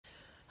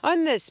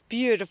On this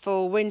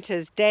beautiful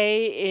winter's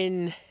day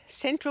in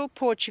central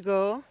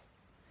Portugal,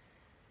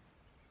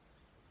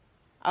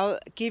 I'll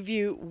give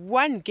you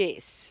one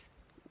guess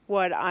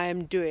what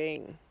I'm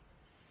doing.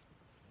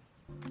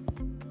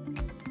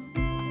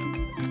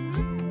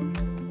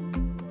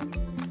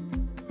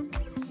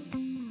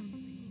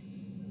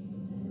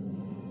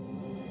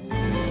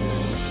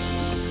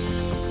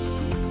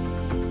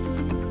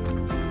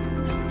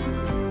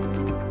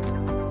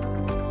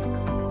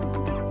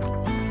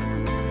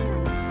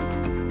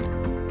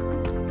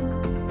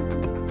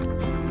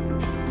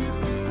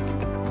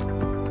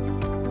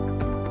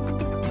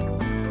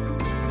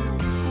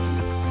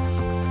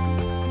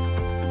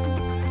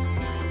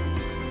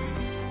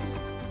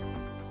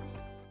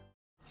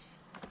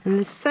 And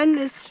the sun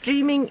is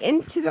streaming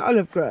into the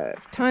olive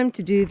grove. Time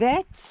to do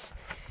that.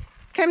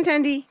 Come,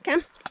 Tandy,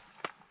 come.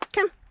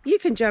 Come, you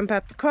can jump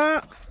up the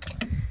car.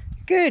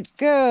 Good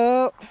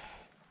girl.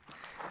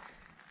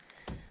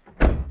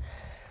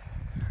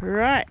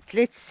 Right,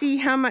 let's see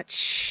how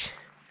much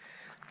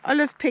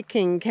olive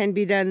picking can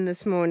be done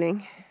this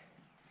morning.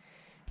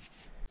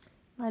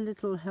 My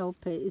little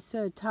helper is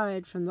so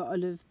tired from the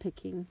olive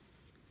picking.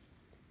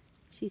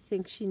 She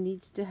thinks she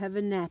needs to have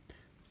a nap.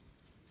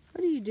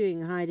 What are you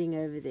doing hiding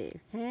over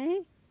there,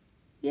 hey?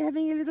 You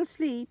having a little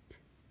sleep?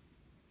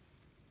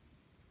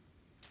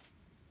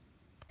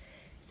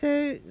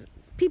 So,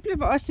 people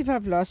have asked if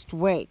I've lost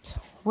weight.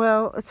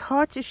 Well, it's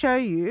hard to show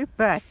you,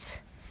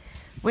 but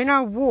when I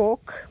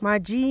walk, my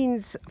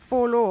jeans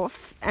fall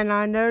off and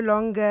I no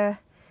longer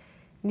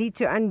need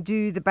to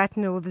undo the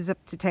button or the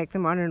zip to take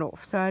them on and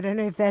off. So I don't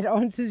know if that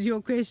answers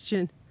your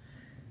question.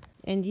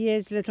 And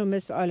here's little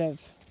Miss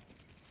Olive.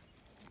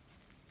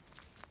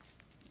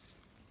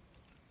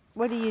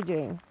 What are you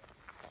doing?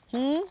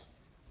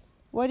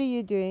 What are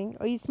you doing?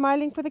 Are you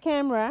smiling for the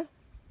camera?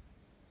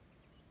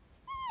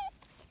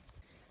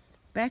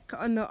 Back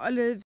on the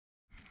olives.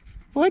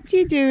 What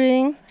you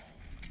doing?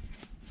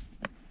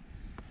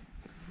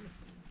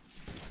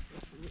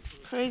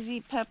 Crazy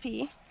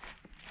puppy.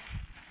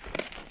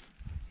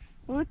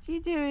 What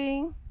you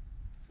doing?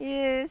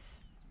 Yes.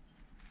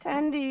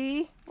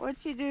 Tandy,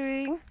 what you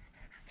doing?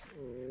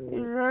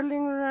 You're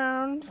rolling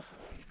around.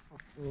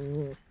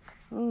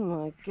 Oh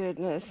my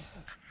goodness.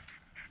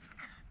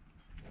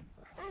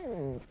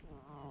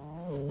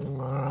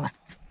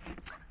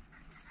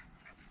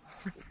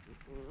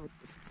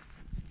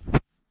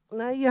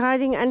 Now you're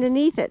hiding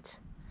underneath it.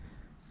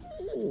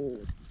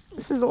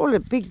 This is all a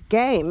big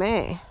game,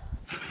 eh?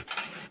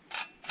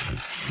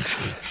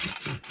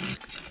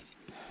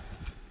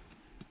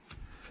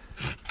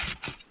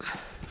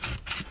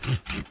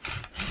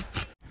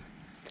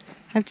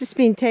 I've just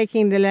been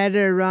taking the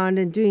ladder around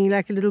and doing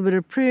like a little bit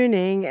of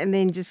pruning and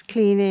then just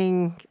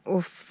cleaning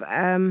off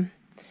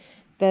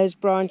those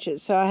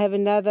branches. So I have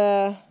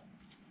another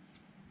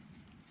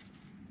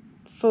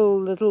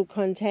full little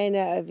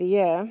container over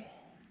here.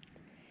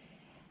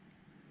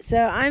 So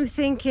I'm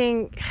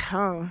thinking,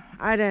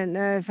 I don't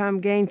know if I'm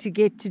going to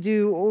get to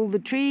do all the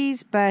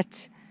trees,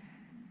 but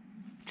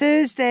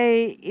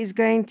Thursday is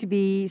going to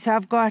be, so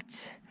I've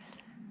got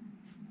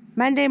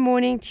Monday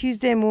morning,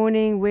 Tuesday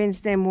morning,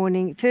 Wednesday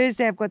morning.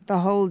 Thursday I've got the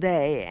whole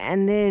day.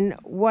 And then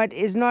what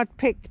is not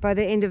picked by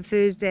the end of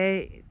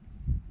Thursday,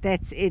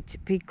 that's it.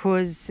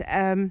 Because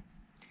I've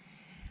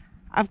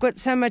got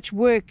so much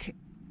work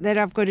that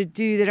I've got to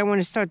do that I want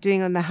to start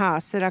doing on the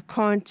house that I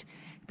can't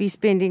be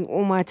spending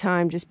all my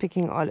time just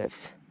picking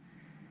olives.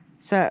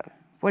 So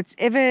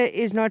whatever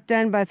is not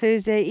done by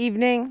Thursday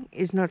evening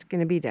is not going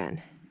to be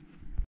done.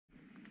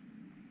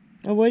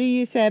 What do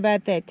you say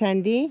about that,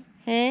 Tandy?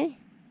 Hey?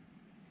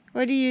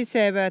 What do you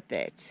say about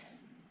that?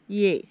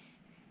 Yes.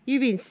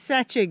 You've been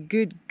such a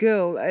good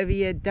girl over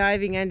here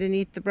diving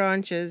underneath the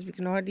branches. We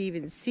can hardly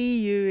even see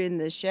you in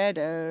the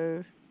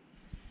shadow.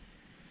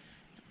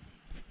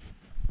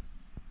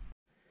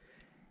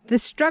 The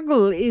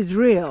struggle is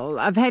real.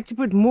 I've had to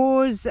put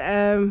Moore's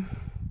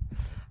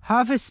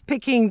harvest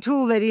picking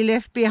tool that he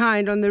left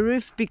behind on the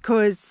roof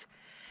because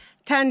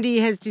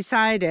Tandy has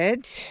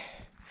decided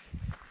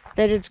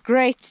that it's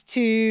great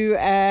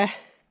to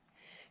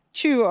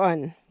chew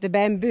on the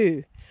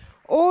bamboo.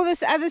 All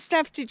this other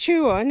stuff to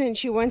chew on, and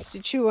she wants to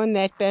chew on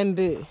that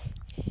bamboo.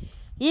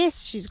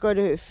 Yes, she's got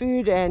her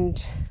food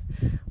and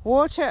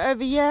water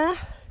over here.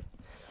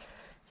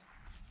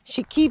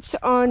 She keeps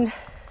on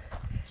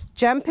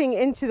jumping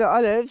into the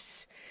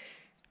olives,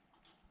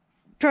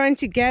 trying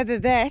to gather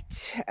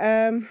that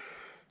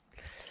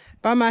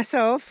by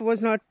myself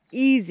was not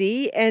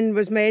easy and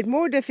was made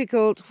more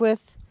difficult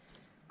with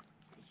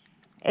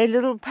a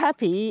little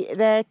puppy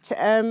that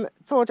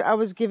thought I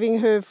was giving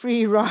her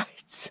free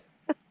rides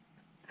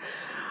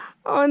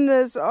on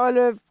this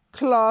olive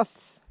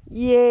cloth.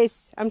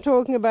 Yes, I'm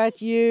talking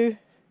about you.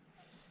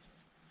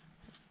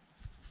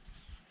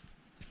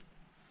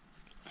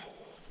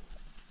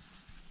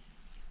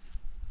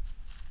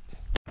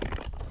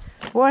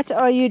 What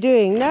are you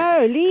doing?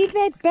 No, leave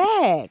that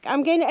bag.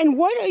 And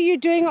what are you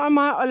doing on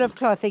my olive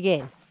cloth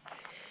again?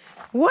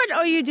 What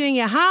are you doing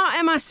here? How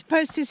am I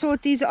supposed to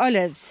sort these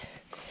olives?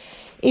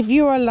 if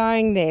you are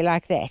lying there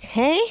like that,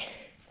 hey?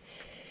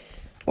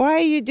 Why are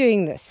you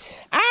doing this?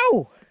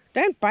 Ow!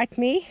 Don't bite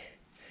me.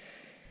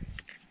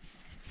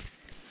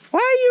 Why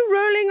are you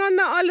rolling on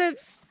the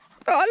olives?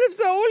 The olives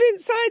are all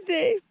inside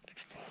there.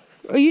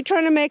 Are you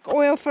trying to make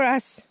oil for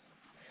us?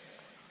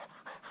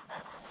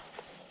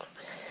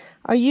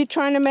 Are you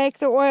trying to make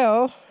the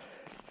oil?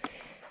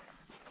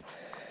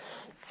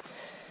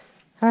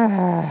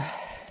 Ah.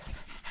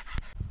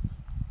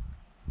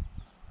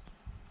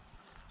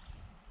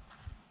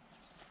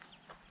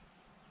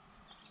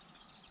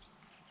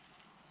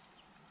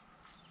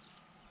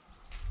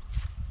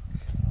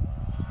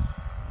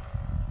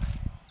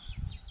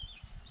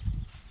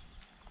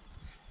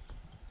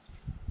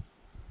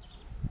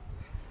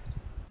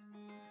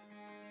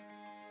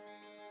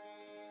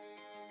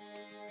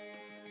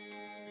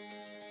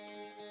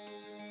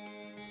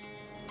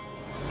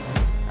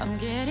 I'm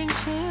getting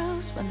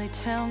chills when they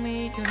tell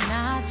me you're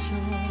not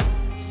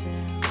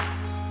yourself.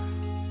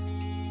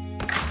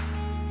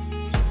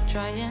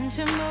 Trying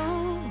to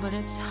move, but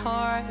it's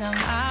hard, I'm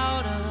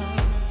out of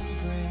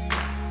breath.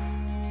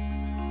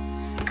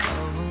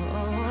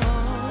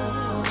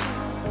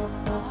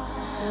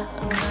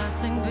 Oh,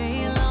 nothing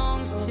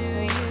belongs to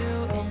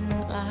you in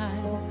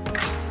life.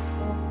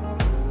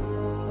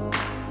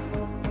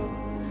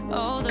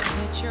 Oh, the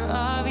picture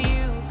of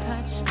you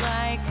cuts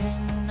like a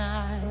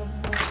knife.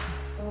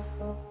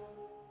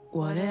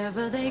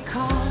 Whatever they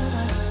call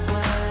us,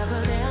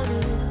 whatever they'll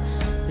do,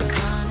 they're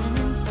running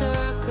in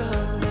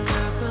circles,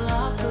 circle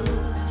of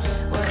fools.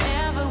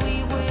 Whatever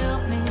we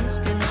will miss,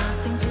 got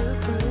nothing to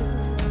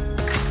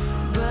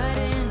prove. But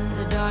in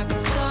the dark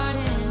I'm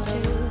starting to.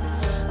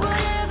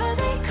 Whatever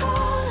they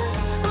call us,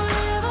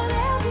 whatever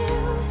they'll do,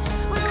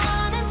 we're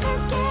running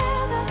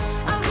together,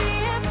 I'll be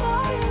here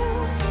for you.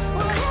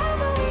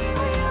 Whatever we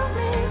will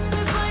miss, we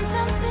find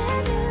something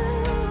new.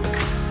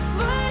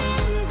 But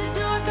in the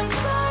dark I'm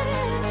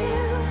starting to.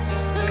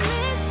 I'm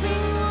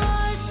missing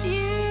what's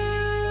you.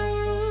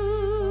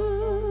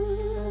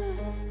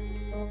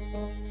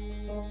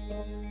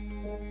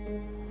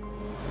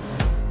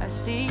 I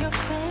see your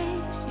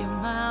face, your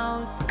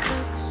mouth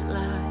looks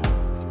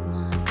like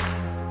mine.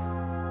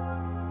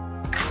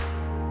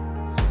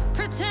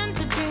 Pretend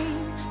to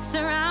dream,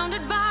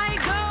 surrounded by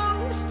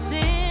ghosts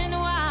in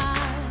white.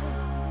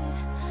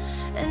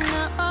 And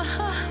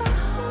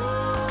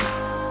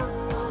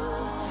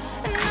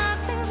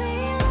nothing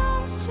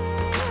belongs to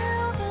you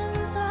in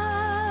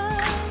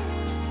life.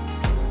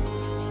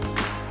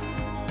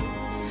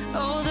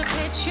 Oh, the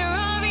picture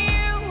of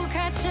you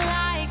cuts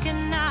like a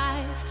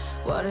knife.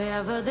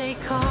 Whatever they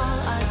call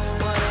us,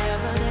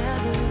 whatever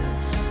they'll do,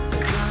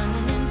 they're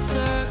running in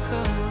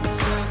circles,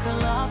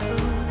 circle of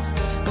fools.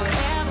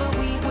 Whatever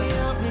we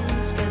will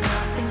miss, got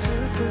nothing to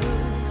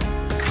prove.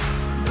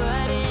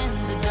 But in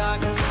the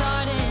dark I'm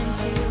starting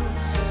to.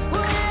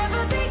 Whatever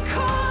they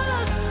call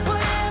us,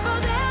 whatever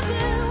they'll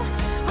do,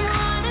 we're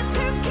running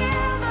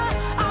together,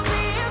 I'll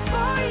be here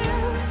for you.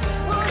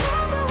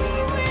 Whatever we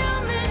will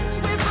miss,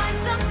 we find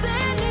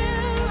something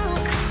new.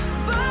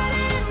 But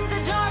in the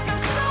dark I'm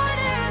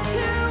starting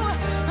to.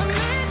 I'm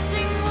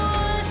missing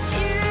what's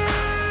you.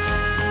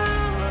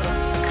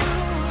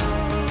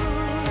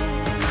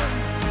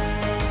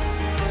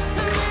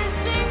 I'm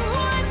missing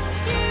what's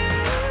you.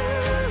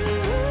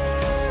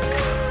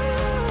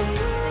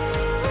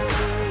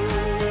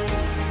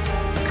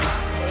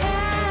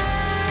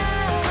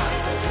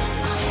 Voices in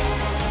my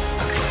head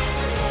are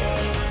killing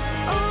me.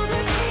 Oh,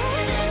 they're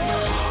killing me.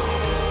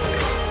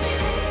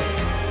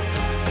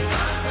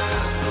 Arms are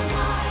open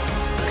wide,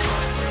 but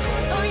hard to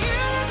reach. Oh, you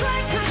look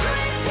like a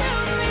dream to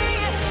me.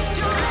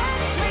 Don't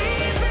let me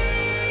be.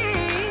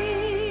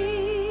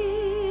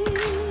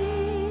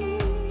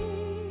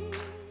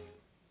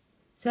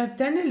 So I've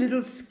done a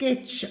little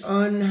sketch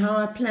on how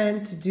I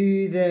plan to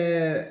do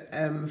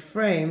the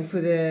frame for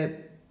the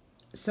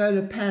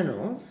solar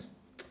panels.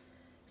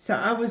 So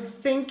I was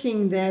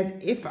thinking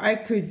that if I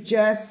could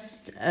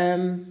just,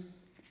 I'm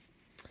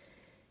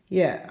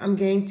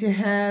going to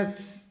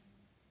have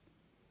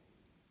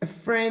a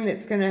frame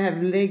that's going to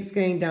have legs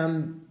going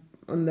down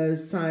on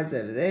those sides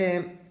over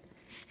there,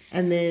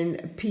 and then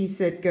a piece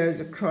that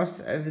goes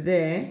across over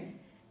there,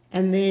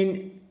 and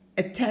then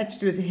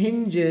attached with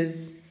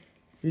hinges,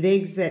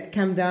 legs that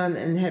come down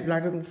and have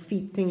like little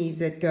feet thingies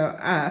that go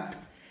up,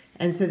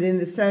 and so then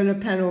the solar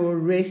panel will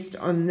rest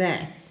on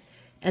that.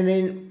 And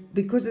then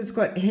because it's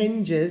got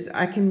hinges,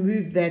 I can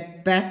move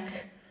that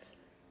back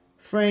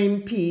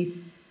frame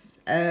piece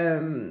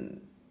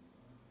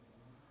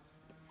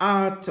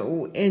out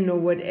or in or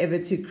whatever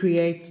to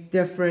create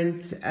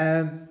different,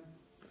 I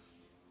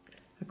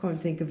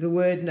can't think of the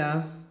word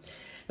now,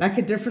 like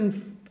a different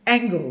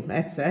angle,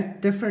 that's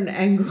it, different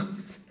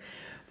angles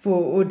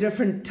or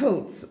different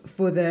tilts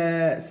for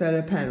the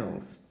solar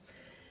panels.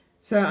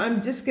 So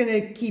I'm just going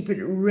to keep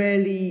it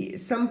really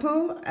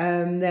simple.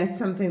 That's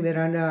something that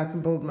I know I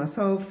can build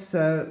myself,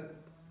 so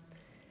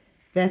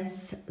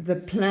that's the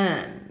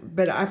plan.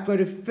 But I've got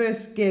to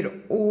first get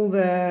all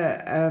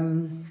the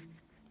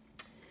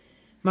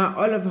my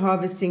olive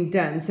harvesting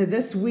done. So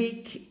this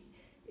week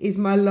is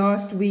my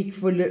last week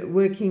for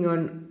working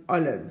on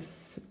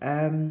olives.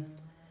 I've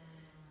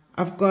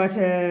got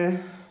a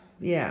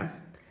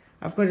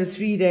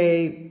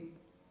 3-day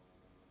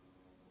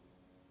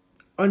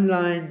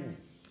online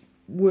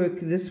work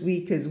this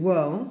week as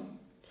well.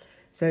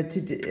 So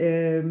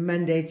to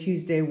Monday,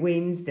 Tuesday,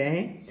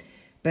 Wednesday.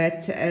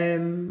 But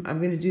I'm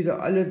going to do the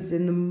olives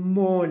in the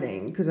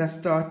morning because I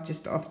start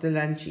just after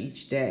lunch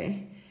each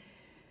day.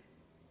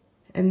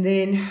 And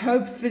then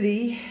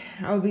hopefully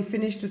I'll be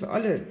finished with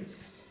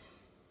olives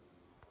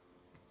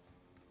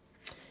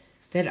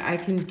that I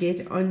can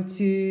get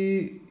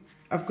onto.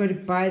 I've got to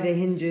buy the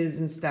hinges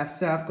and stuff,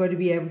 so I've got to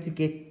be able to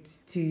get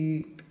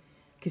to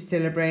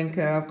Castella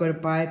Branca. I've got to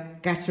buy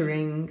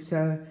guttering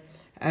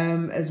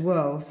as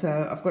well.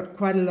 So I've got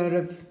quite a lot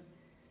of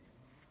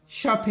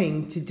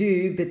shopping to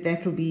do, but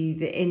that'll be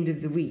the end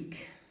of the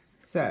week.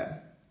 So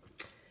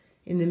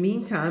in the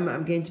meantime,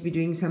 I'm going to be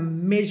doing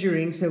some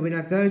measuring, so when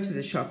I go to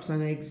the shops, I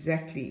know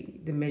exactly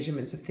the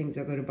measurements of things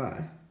I've got to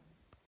buy.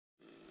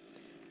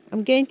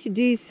 I'm going to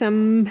do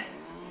some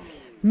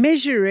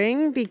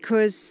measuring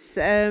because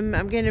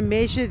I'm going to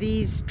measure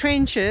these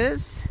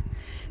trenches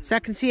so I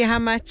can see how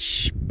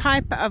much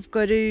pipe I've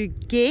got to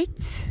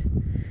get,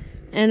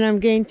 and I'm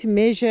going to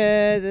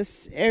measure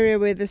this area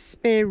where the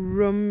spare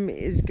room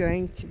is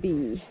going to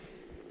be.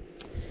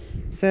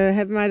 So I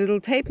have my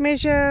little tape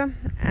measure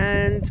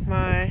and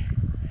my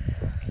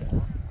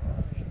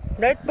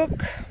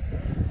notebook.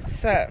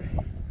 So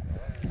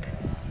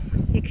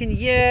you can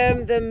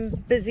hear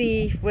them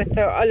busy with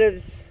the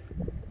olives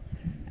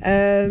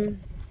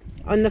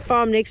on the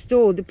farm next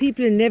door. The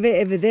people are never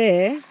ever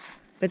there,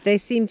 but they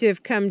seem to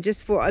have come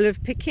just for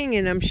olive picking,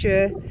 and I'm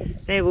sure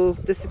they will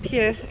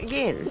disappear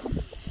again.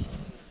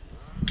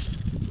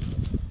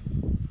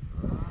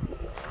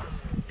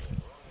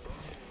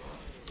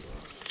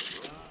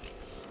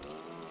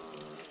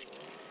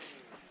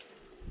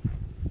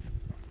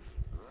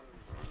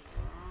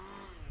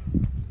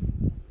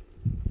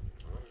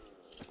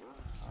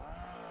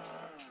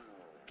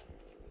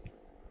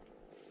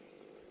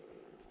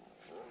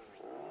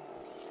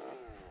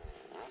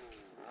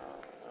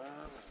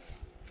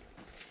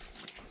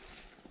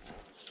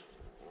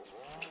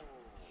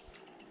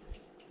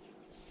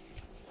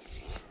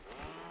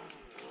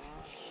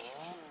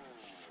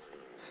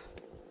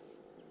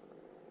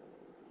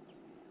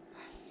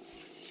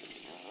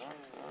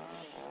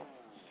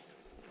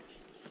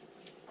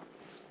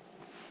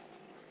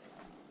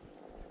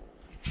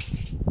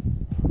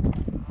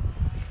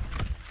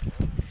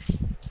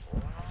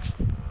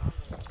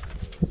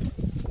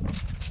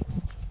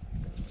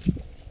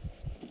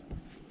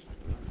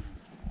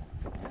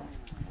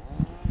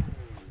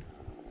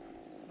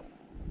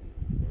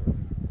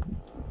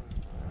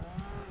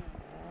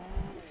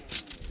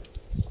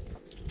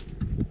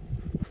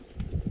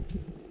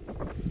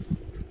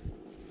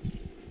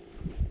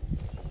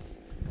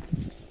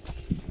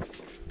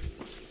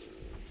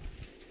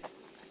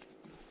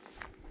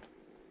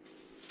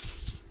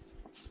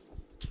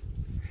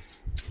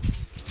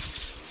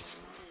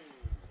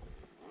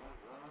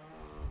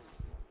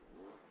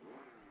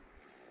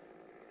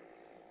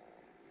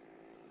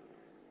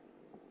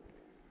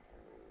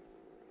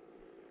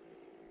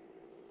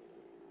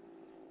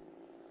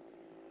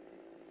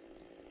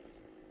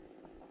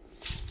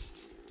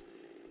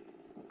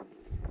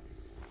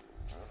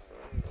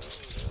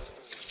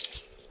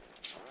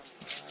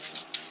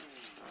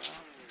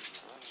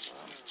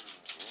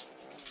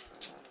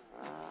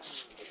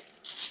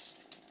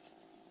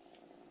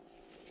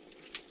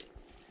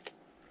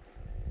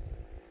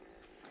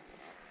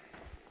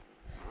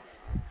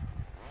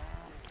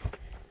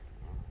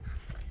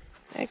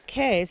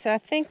 Okay, so I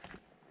think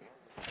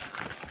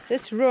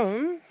this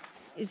room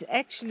is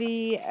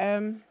actually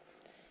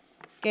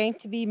going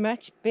to be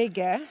much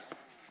bigger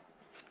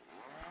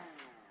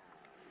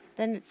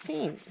than it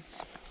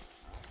seems,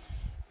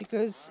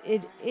 because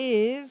it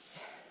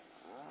is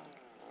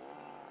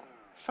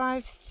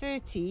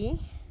 530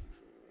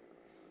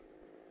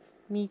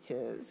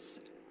 meters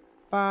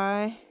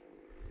by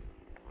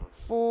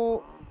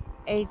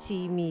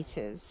 480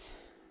 meters.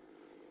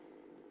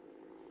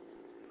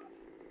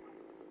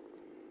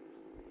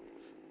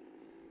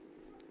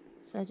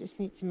 So I just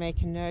need to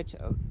make a note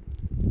of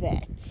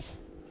that.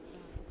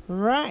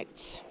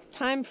 Right,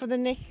 time for the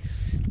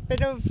next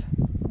bit of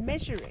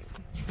measuring.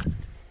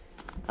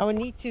 I will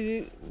need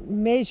to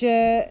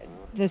measure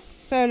the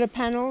solar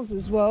panels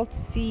as well to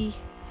see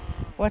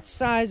what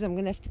size. I'm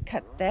going to have to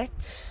cut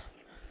that.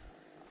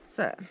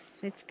 So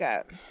let's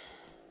go.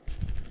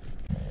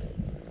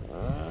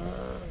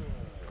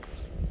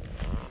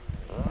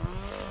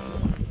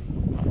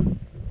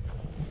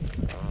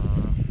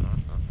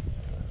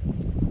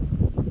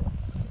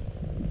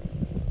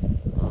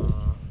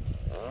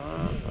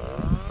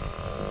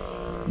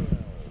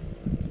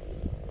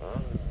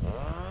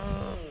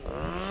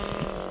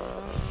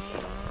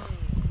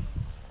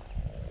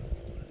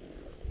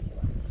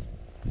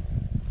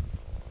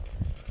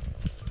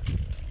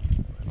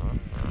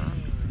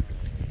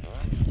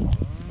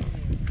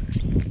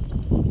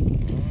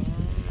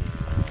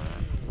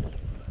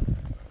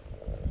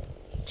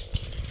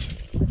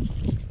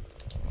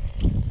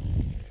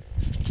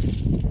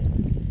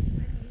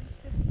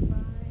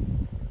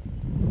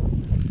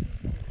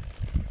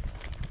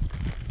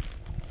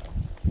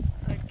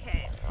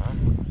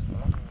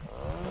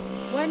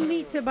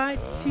 1 meter by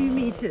 2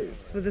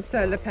 meters for the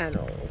solar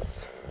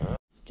panels.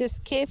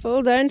 Just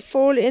careful, don't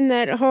fall in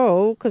that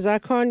hole because I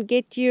can't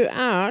get you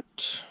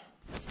out.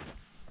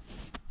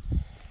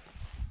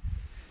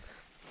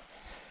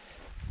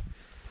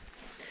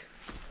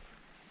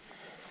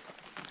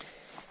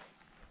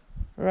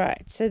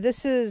 Right, so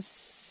this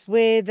is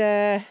where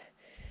the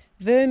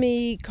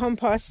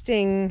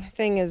vermicomposting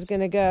thing is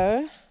going to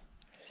go.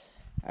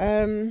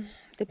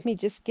 Let me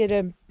just get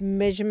a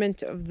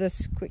measurement of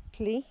this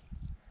quickly.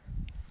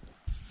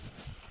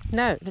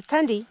 No,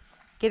 Tandy,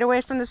 get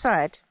away from the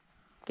side.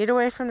 Get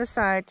away from the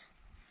side.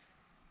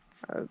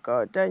 Oh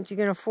God, don't, you're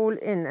going to fall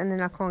in and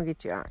then I can't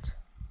get you out.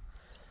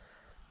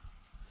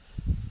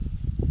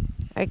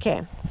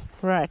 Okay,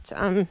 right,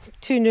 I'm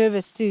too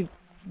nervous to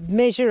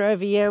measure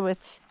over here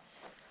with...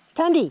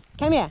 Tandy,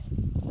 come here.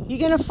 You're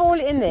going to fall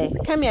in there.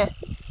 Come here.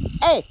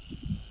 Hey,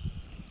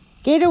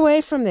 get away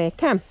from there.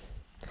 Come.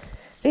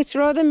 Let's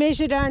rather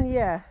measure down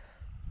here.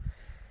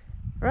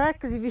 Right,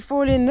 because if you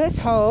fall in this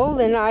hole,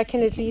 then I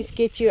can at least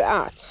get you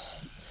out.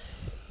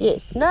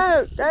 Yes,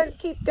 no, don't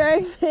keep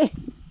going there.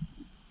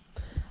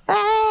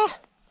 Ah!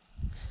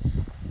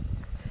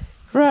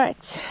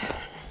 Right,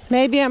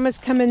 maybe I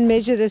must come and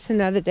measure this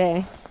another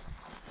day.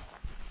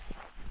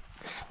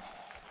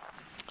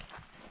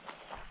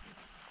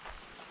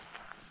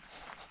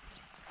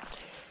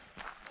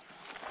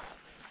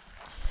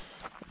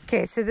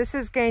 Okay, so this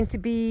is going to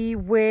be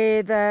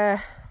where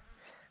the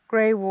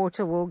grey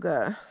water will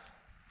go.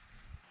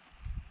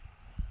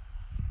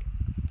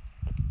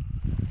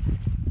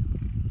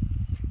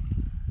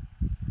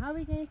 How are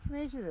we going to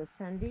measure this,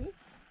 Sandy?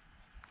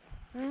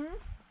 You're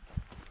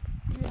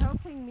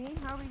helping me.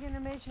 How are we going to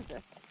measure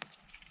this?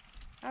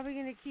 How are we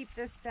going to keep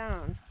this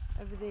down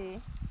over there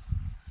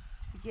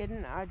to get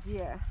an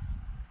idea?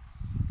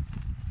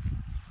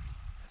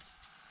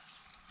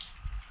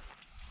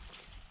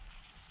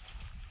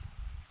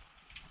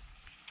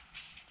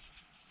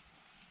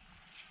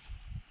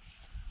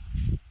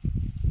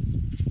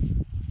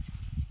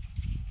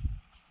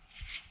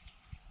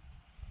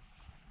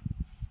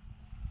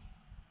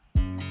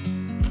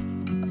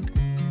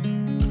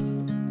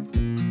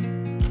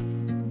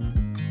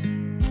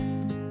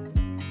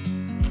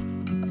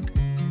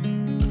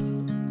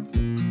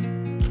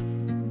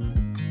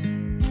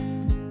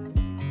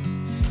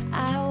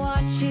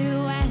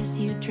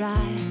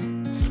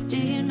 Do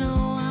you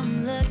know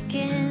I'm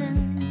looking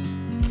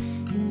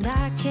and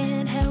I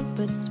can't help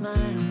but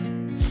smile?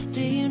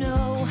 Do you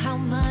know how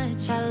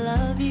much I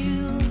love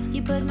you?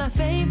 You put my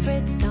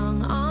favorite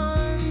song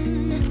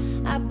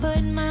on, I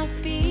put my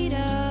feet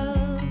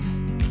up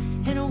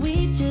and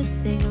we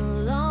just sing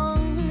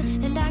along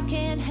and I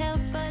can't help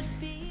but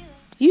feel.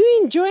 You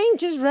enjoying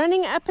just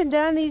running up and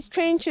down these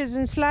trenches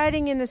and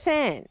sliding in the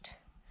sand?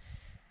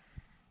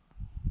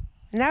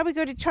 Now we've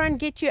got to try and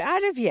get you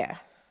out of here.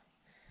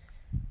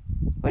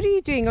 What are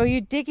you doing? Are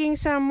you digging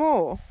some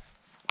more?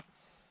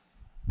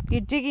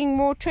 You're digging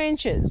more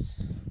trenches.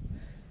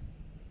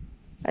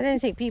 I don't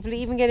think people are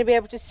even going to be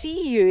able to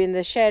see you in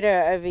the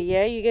shadow over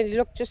here. You're going to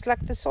look just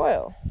like the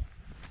soil.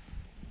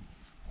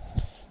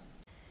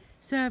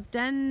 So I've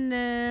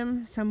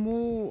done some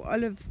more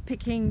olive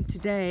picking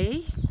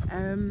today.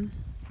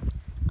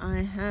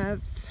 I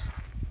have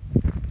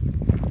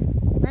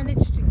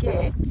managed to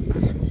get,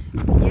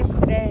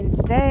 yesterday and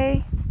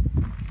today,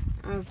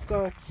 I've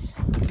got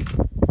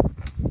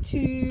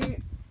 2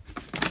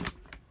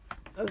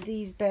 of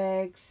these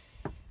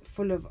bags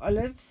full of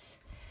olives.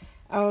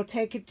 I'll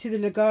take it to the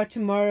lagar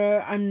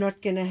tomorrow. I'm not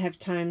going to have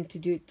time to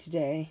do it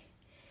today.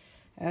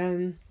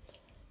 I've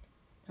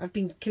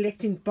been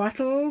collecting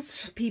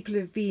bottles. People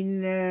have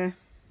been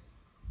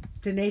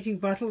donating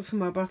bottles for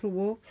my bottle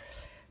walk.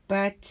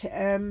 But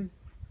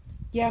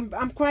yeah,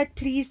 I'm quite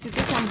pleased with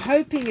this. I'm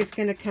hoping it's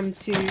going to come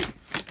to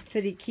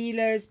 30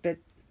 kilos, but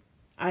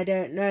I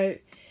don't know.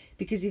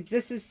 Because if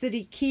this is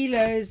 30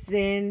 kilos,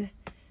 then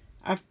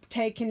I've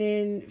taken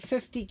in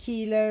 50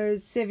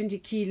 kilos, 70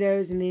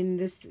 kilos, and then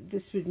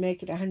this would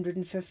make it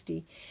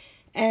 150.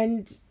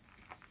 And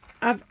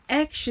I've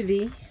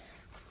actually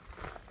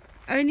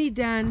only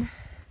done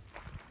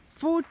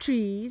 4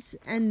 trees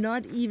and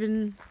not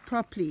even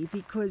properly,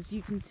 because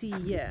you can see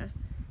here,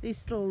 there's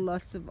still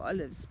lots of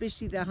olives,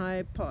 especially the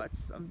higher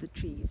parts of the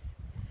trees.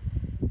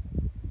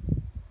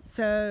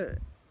 So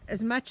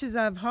as much as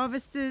I've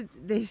harvested,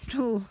 there's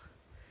still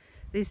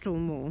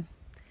more.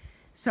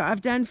 So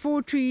I've done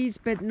 4 trees,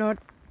 but not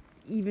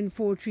even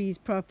 4 trees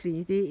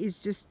properly. There is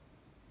just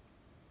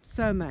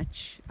so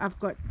much. I've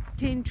got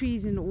 10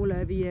 trees in all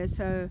over here,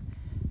 so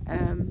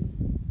I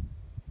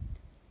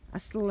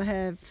still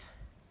have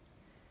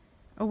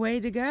a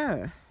way to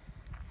go.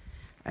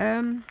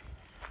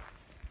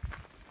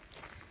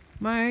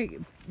 My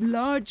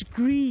large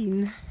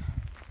green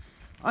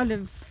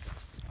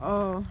olives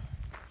are,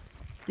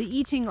 the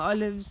eating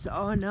olives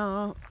are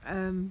now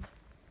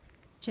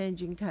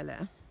changing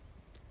color,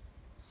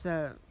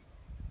 so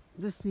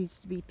this needs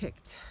to be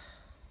picked.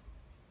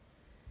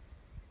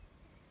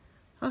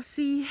 I'll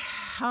see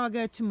how I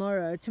go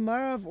tomorrow.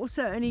 Tomorrow I've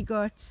also only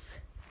got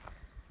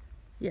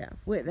yeah,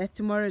 that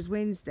tomorrow is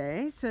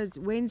Wednesday, so it's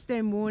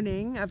Wednesday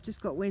morning. I've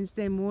just got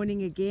Wednesday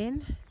morning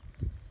again,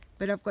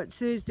 but I've got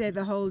Thursday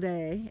the whole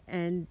day.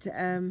 And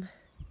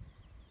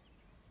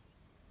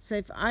so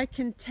if I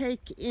can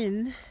take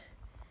in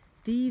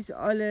these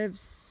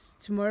olives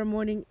tomorrow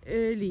morning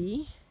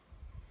early,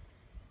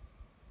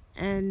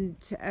 and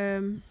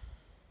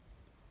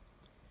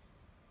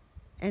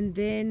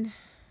then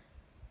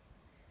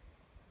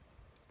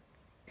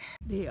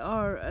there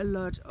are a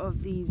lot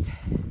of these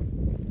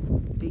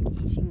big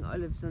eating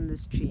olives on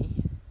this tree.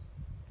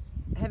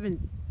 I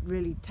haven't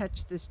really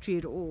touched this tree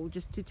at all,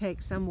 just to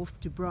take some off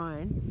to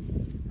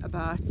Brian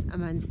about a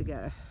month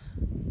ago.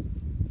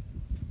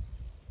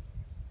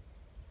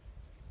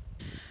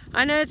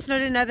 I know it's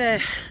not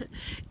another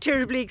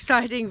terribly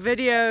exciting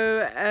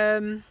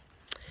video,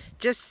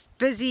 just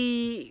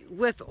busy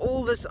with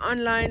all this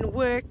online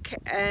work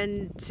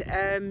and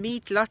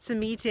lots of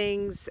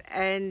meetings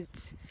and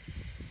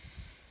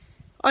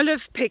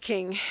olive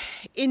picking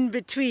in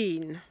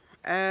between,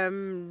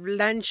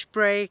 lunch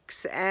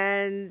breaks,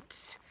 and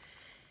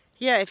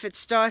yeah, if it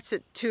starts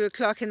at 2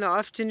 o'clock in the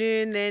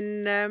afternoon,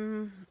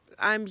 then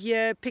I'm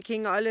here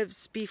picking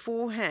olives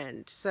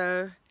beforehand,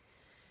 so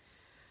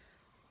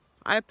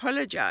I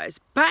apologize,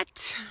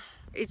 but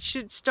it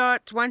should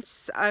start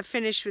once I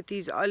finish with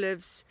these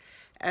olives.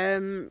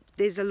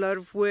 There's a lot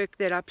of work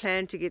that I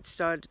plan to get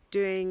started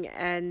doing,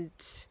 and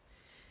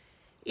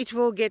it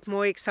will get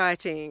more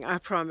exciting, I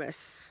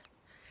promise.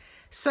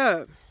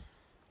 So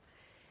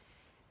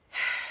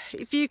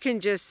if you can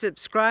just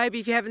subscribe,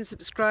 if you haven't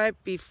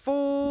subscribed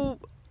before,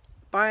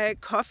 buy a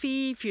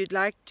coffee if you'd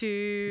like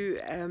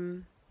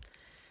to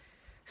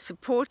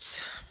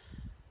support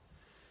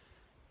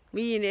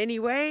me in any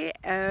way.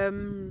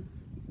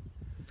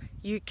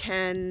 You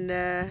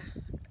can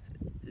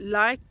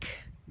like,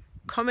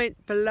 comment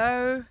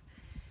below,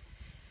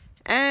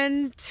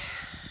 and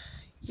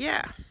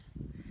yeah,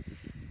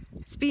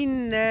 it's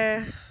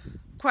been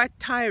quite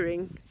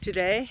tiring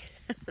today.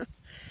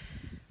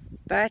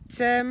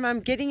 But I'm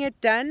getting it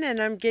done, and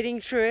I'm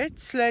getting through it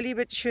slowly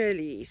but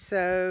surely.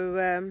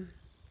 So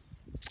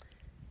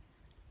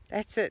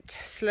that's it,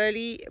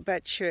 slowly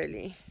but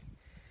surely.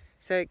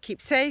 So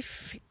keep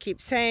safe,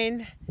 keep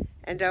sane,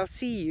 and I'll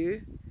see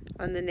you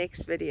on the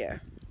next video.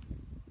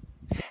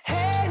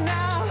 Hey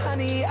now,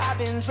 honey, I've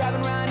been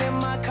driving around in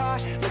my car,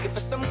 looking for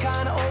some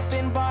kind of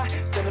open bar.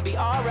 It's gonna be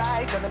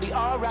alright, gonna be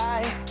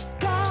alright.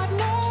 Got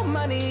no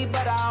money,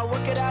 but I'll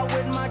work it out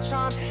with my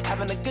charm.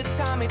 Having a good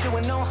time, ain't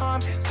doing no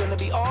harm. It's gonna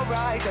be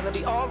alright, gonna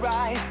be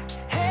alright.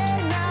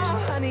 Hey now,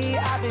 honey,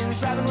 I've been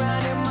driving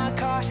around in my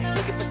car,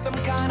 looking for some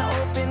kind of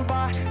open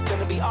bar. It's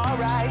gonna be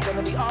alright,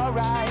 gonna be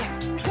alright.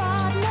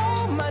 Got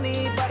no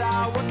money, but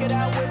I'll work it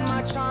out with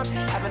my charm.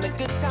 Having a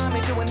good time,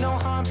 ain't doing no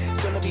harm.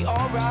 It's gonna be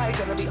alright,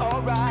 gonna be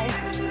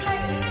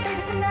alright.